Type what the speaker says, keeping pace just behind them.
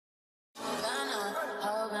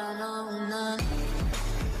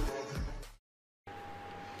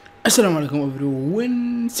Assalamu alaikum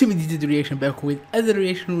everyone. Samir did reaction back with other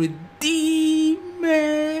reaction with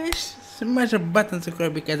Dimash. Smash a button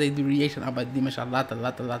subscribe because I do reaction about Dimash a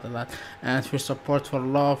lot. And for support, for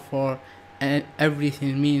love, for and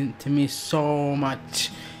everything mean to me so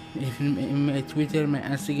much. If in my Twitter, my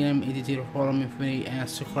Instagram, editor, follow me free and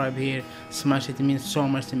subscribe here. Smash it means so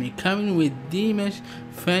much to me. Coming with Dimash,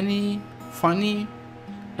 funny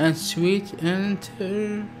and sweet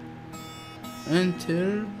intersection.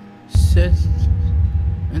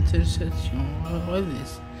 What is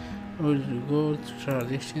this? Would go to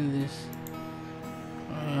tradition this?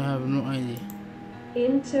 I have no idea.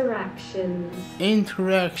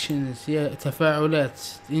 Interactions, yeah,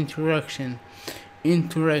 تفاعلات,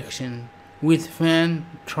 interaction with fan.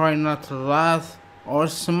 Try not to laugh or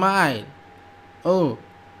smile. Oh,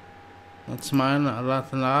 not smile,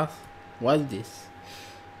 not laugh. What's this?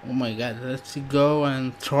 Oh my god, let's go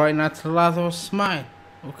and try not to laugh or smile.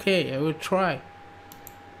 Okay, I will try.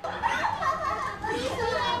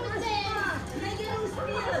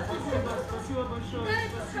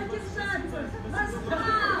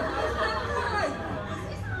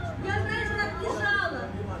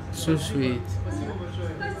 So sweet.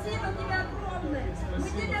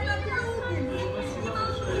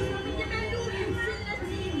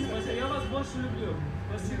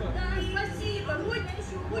 Спасибо. Да, спасибо.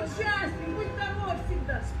 Будь счастлив, будь здоров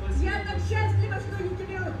всегда. Спасибо. Я так счастлива, что я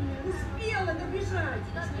тебе успела добежать.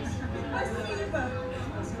 Спасибо.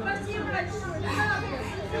 Спасибо большое.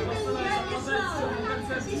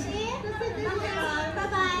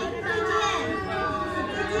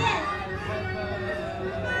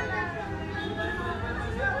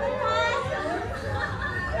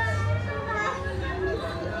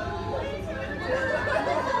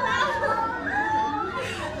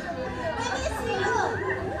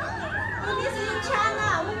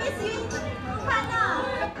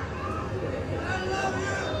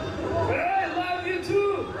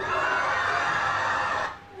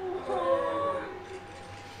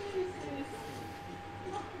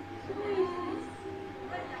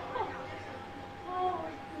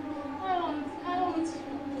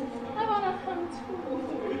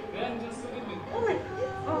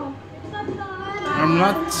 I'm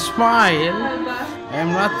not smile.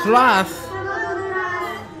 I'm not laugh.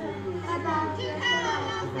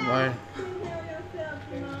 Bye.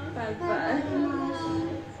 Bye.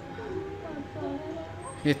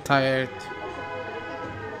 He's tired.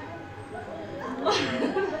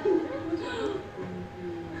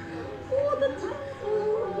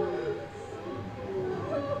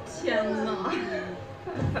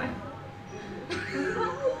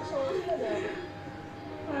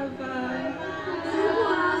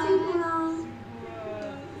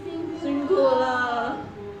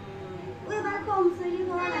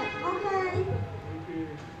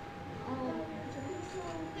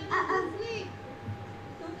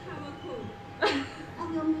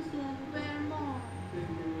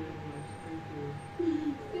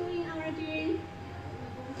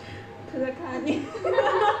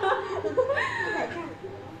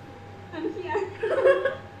 I'm here.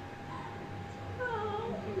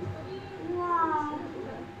 Wow.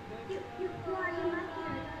 You are in my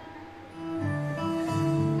hair.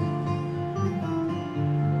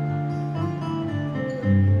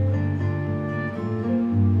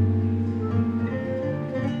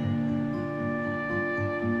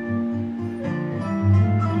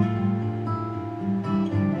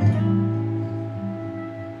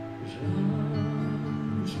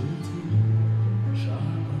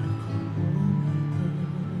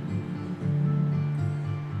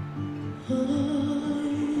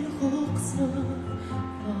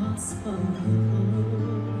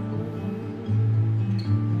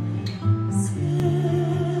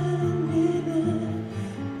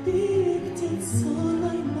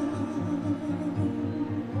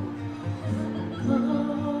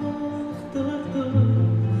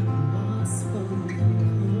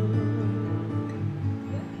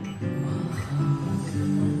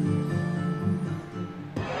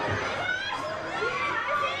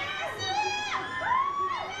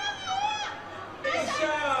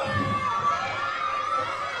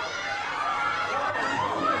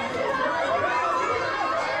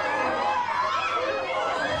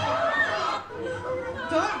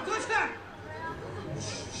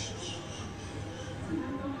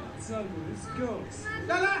 Let's go.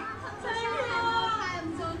 Lala!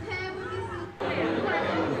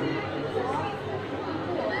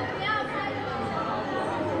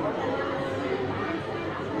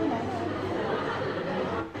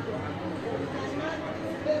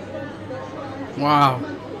 Wow,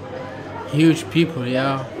 huge people,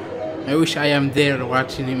 yeah. I wish I am there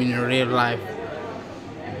watching him in real life.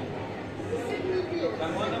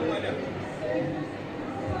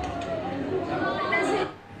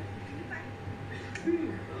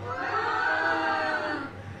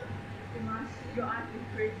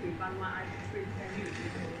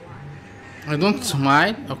 I don't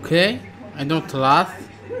smile, okay? I don't laugh.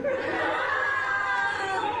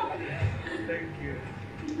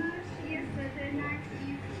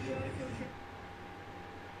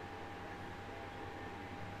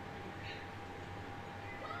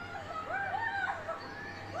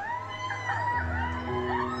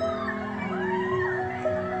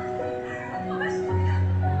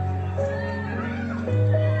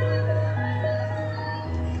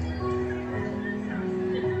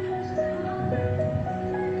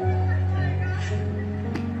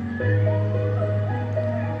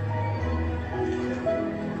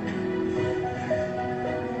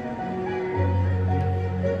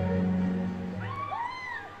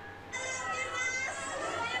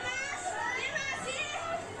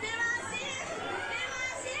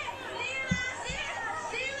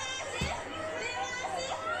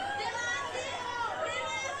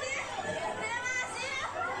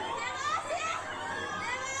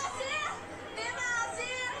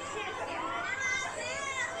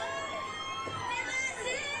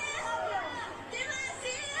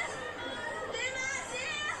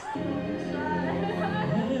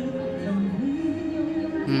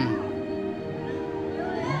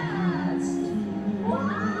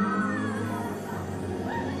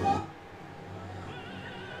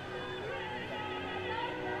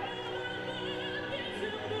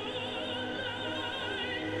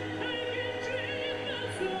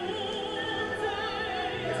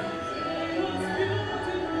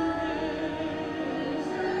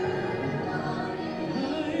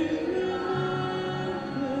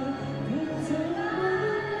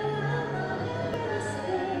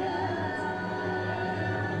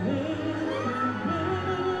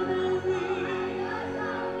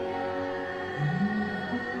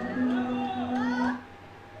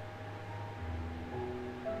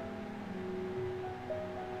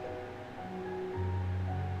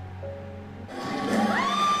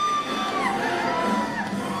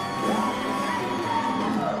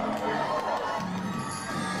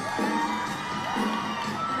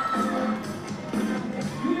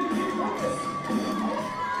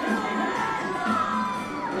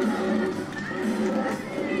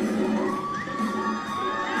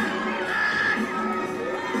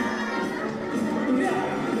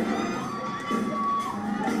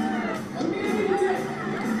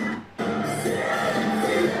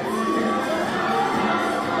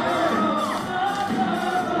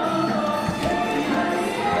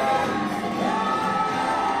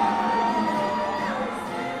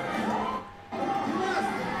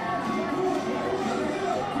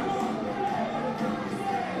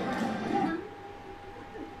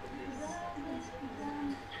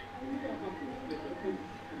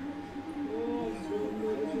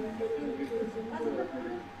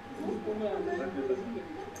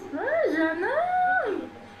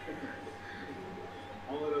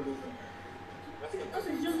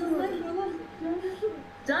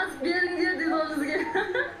 Just being here, this was good.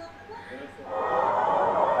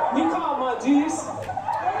 Nikah, my G's.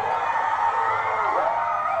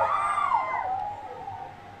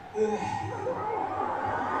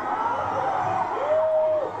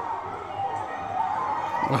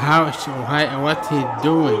 What he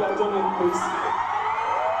doing?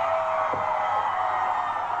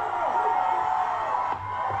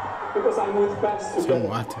 Because I'm with friends Some together.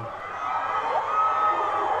 water.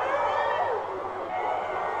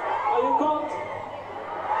 Are you cold?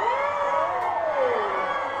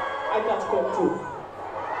 I got cold too.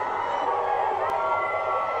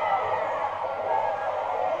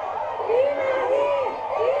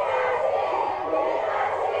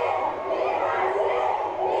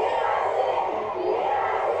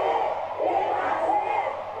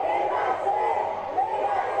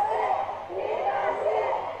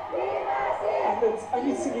 I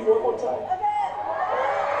need singing one more time.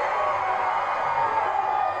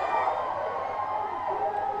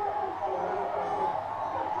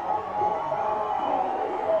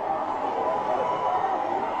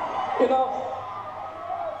 You know,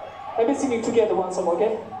 I've been singing together one song,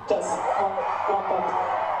 okay? Just one part.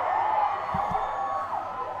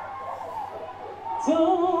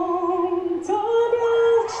 Don't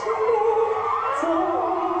touch me,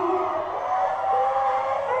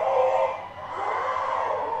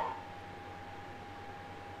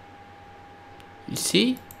 You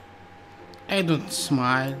see? I don't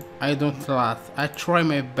smile, I don't laugh. I try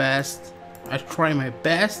my best. I try my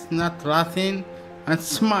best, not laughing, and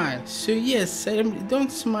smile. So yes,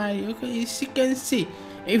 don't smile. Okay, as you can see,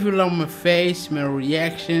 if you love my face, my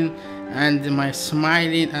reaction, and my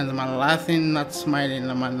smiling and my laughing, not smiling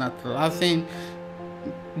and not laughing,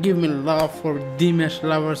 give me love for Dimash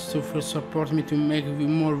lovers to support me to make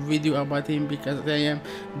more video about him, because I am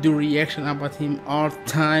do reaction about him all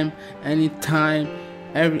time, anytime.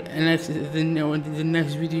 The next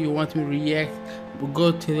video you want me to react,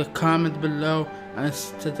 go to the comment below and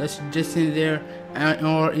suggesting there,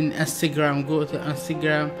 or in Instagram, go to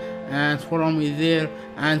Instagram and follow me there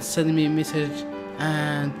and send me a message,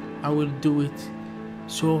 and I will do it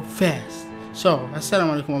so fast. So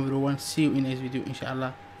assalamu alaikum everyone, see you in next video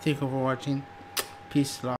inshallah. Thank you for watching. Peace, love.